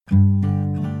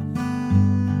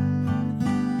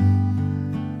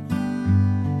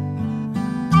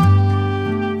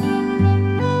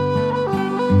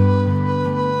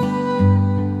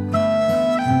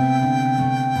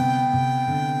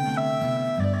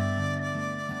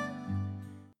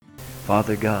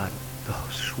Father God, oh,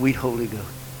 sweet Holy Ghost,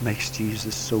 makes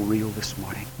Jesus so real this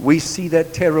morning. We see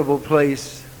that terrible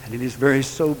place, and it is very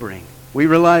sobering. We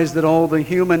realize that all the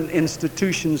human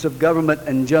institutions of government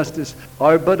and justice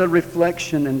are but a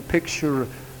reflection and picture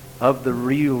of the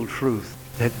real truth,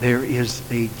 that there is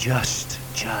a just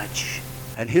judge.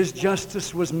 And his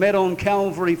justice was met on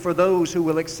Calvary for those who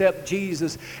will accept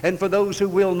Jesus, and for those who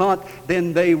will not,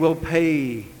 then they will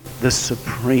pay the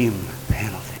supreme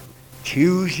penalty.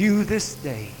 Choose you this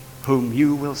day whom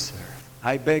you will serve.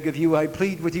 I beg of you, I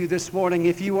plead with you this morning,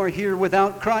 if you are here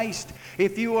without Christ,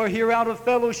 if you are here out of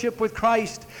fellowship with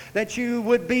Christ, that you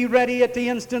would be ready at the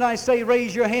instant I say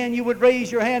raise your hand. You would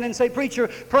raise your hand and say, preacher,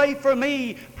 pray for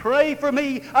me. Pray for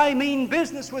me. I mean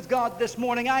business with God this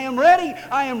morning. I am ready.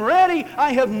 I am ready.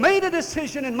 I have made a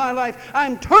decision in my life.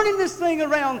 I'm turning this thing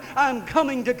around. I'm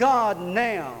coming to God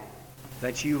now.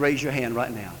 That you raise your hand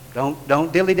right now.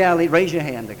 Don't dilly-dally. Raise your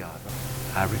hand to God.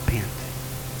 I repent.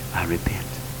 I repent.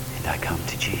 And I come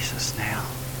to Jesus now.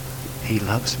 He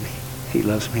loves me. He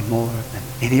loves me more than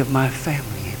any of my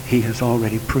family. He has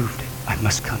already proved it. I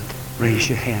must come to raise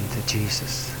your hand to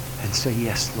Jesus and say,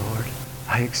 yes, Lord,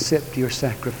 I accept your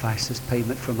sacrifice as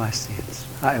payment for my sins.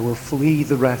 I will flee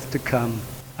the wrath to come.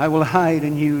 I will hide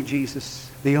in you,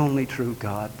 Jesus, the only true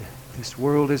God. This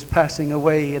world is passing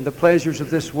away, and the pleasures of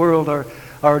this world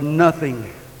are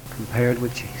nothing compared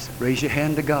with Jesus. Raise your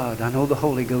hand to God. I know the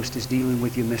Holy Ghost is dealing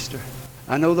with you, mister.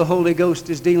 I know the Holy Ghost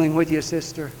is dealing with you,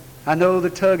 sister. I know the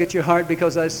tug at your heart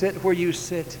because I sit where you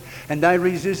sit, and I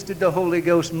resisted the Holy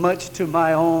Ghost much to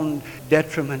my own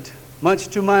detriment. Much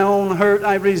to my own hurt,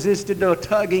 I resisted the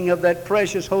tugging of that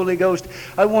precious Holy Ghost.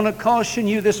 I want to caution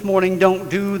you this morning, don't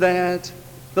do that.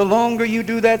 The longer you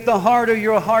do that, the harder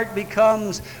your heart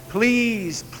becomes.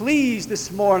 Please, please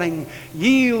this morning,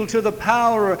 yield to the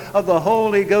power of the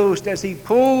Holy Ghost as He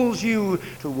pulls you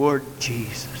toward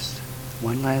Jesus.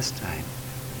 One last time,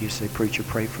 you say, preacher,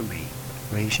 pray for me.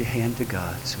 Raise your hand to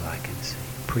God so I can see.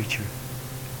 Preacher,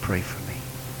 pray for me.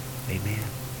 Amen.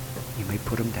 You may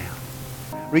put them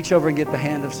down. Reach over and get the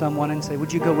hand of someone and say,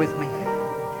 would you go with me?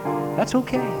 That's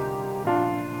okay.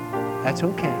 That's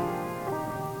okay.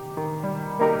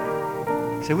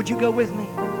 Say, would you go with me?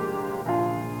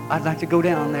 I'd like to go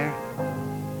down there.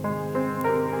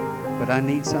 But I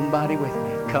need somebody with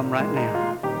me. Come right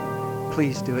now.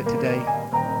 Please do it today.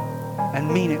 And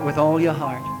mean it with all your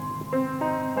heart.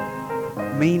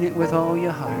 Mean it with all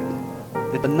your heart.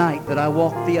 The night that I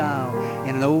walked the aisle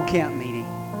in an old camp meeting,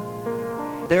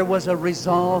 there was a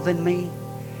resolve in me.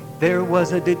 There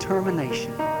was a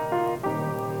determination.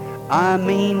 I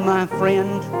mean, my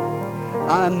friend,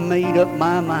 I made up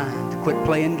my mind to quit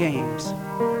playing games,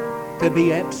 to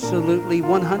be absolutely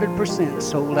 100%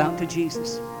 sold out to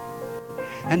Jesus.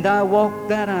 And I walked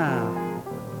that aisle.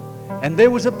 And there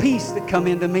was a peace that come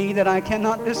into me that I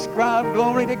cannot describe.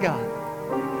 Glory to God.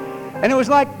 And it was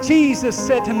like Jesus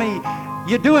said to me,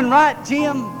 you're doing right,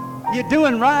 Jim. You're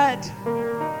doing right.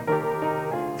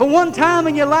 For one time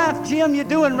in your life, Jim, you're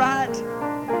doing right.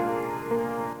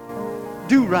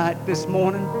 Do right this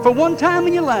morning. For one time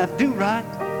in your life, do right.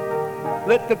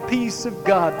 Let the peace of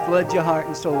God flood your heart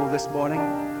and soul this morning.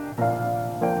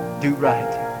 Do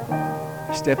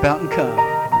right. Step out and come.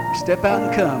 Step out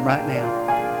and come right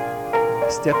now.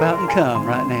 Step out and come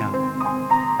right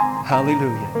now.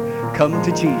 Hallelujah. Come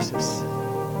to Jesus.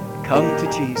 Come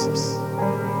to Jesus.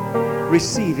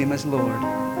 Receive Him as Lord.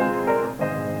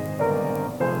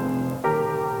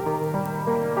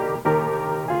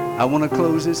 I want to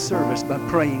close this service by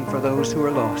praying for those who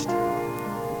are lost.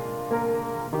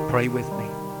 Pray with me.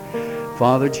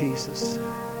 Father Jesus.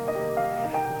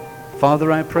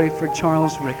 Father, I pray for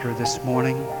Charles Ricker this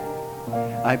morning.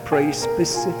 I pray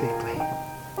specifically.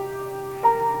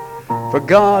 For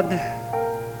God,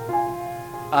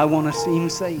 I want to see him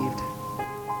saved.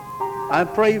 I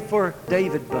pray for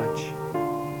David Bunch.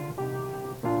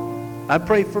 I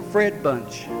pray for Fred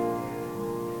Bunch.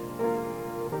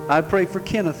 I pray for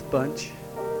Kenneth Bunch.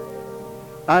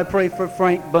 I pray for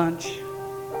Frank Bunch,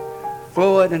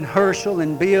 Floyd and Herschel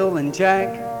and Bill and Jack.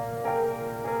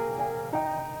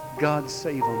 God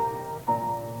save them.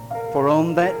 For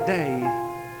on that day,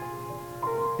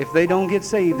 if they don't get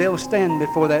saved, they'll stand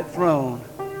before that throne.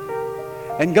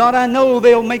 And God, I know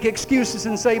they'll make excuses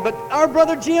and say, but our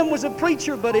brother Jim was a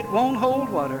preacher, but it won't hold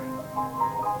water.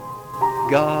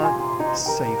 God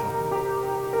save them.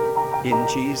 In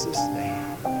Jesus' name.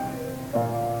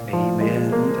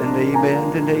 Amen and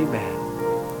amen and amen.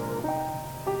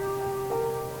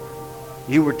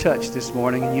 You were touched this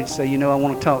morning and you'd say, you know, I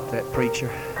want to talk to that preacher.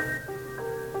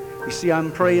 You see,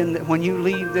 I'm praying that when you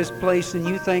leave this place and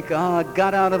you think, oh, I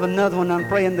got out of another one, I'm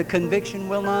praying the conviction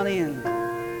will not end.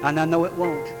 And I know it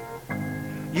won't.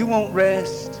 You won't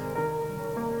rest.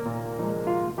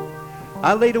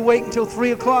 I laid awake until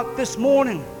 3 o'clock this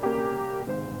morning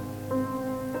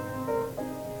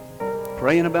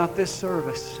praying about this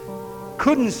service.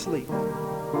 Couldn't sleep.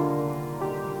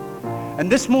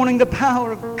 And this morning the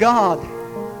power of God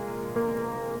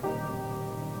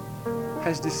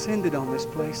has descended on this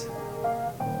place.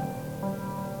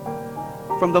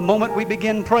 From the moment we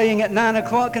began praying at 9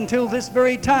 o'clock until this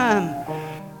very time,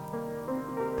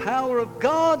 power of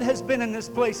God has been in this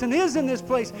place and is in this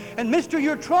place. And mister,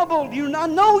 you're troubled. I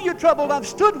know you're troubled. I've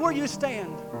stood where you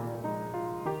stand.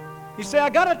 You say, I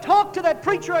got to talk to that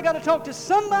preacher. I got to talk to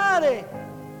somebody.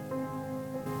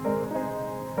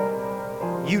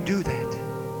 You do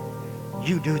that.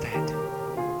 You do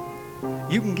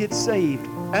that. You can get saved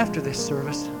after this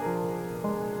service.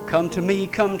 Come to me,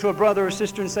 come to a brother or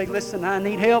sister and say, listen, I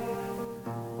need help.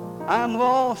 I'm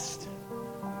lost.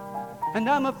 And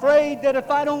I'm afraid that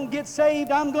if I don't get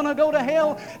saved, I'm going to go to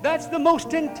hell. That's the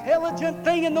most intelligent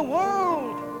thing in the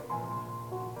world.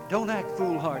 Don't act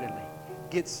foolhardily.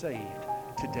 Get saved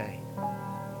today.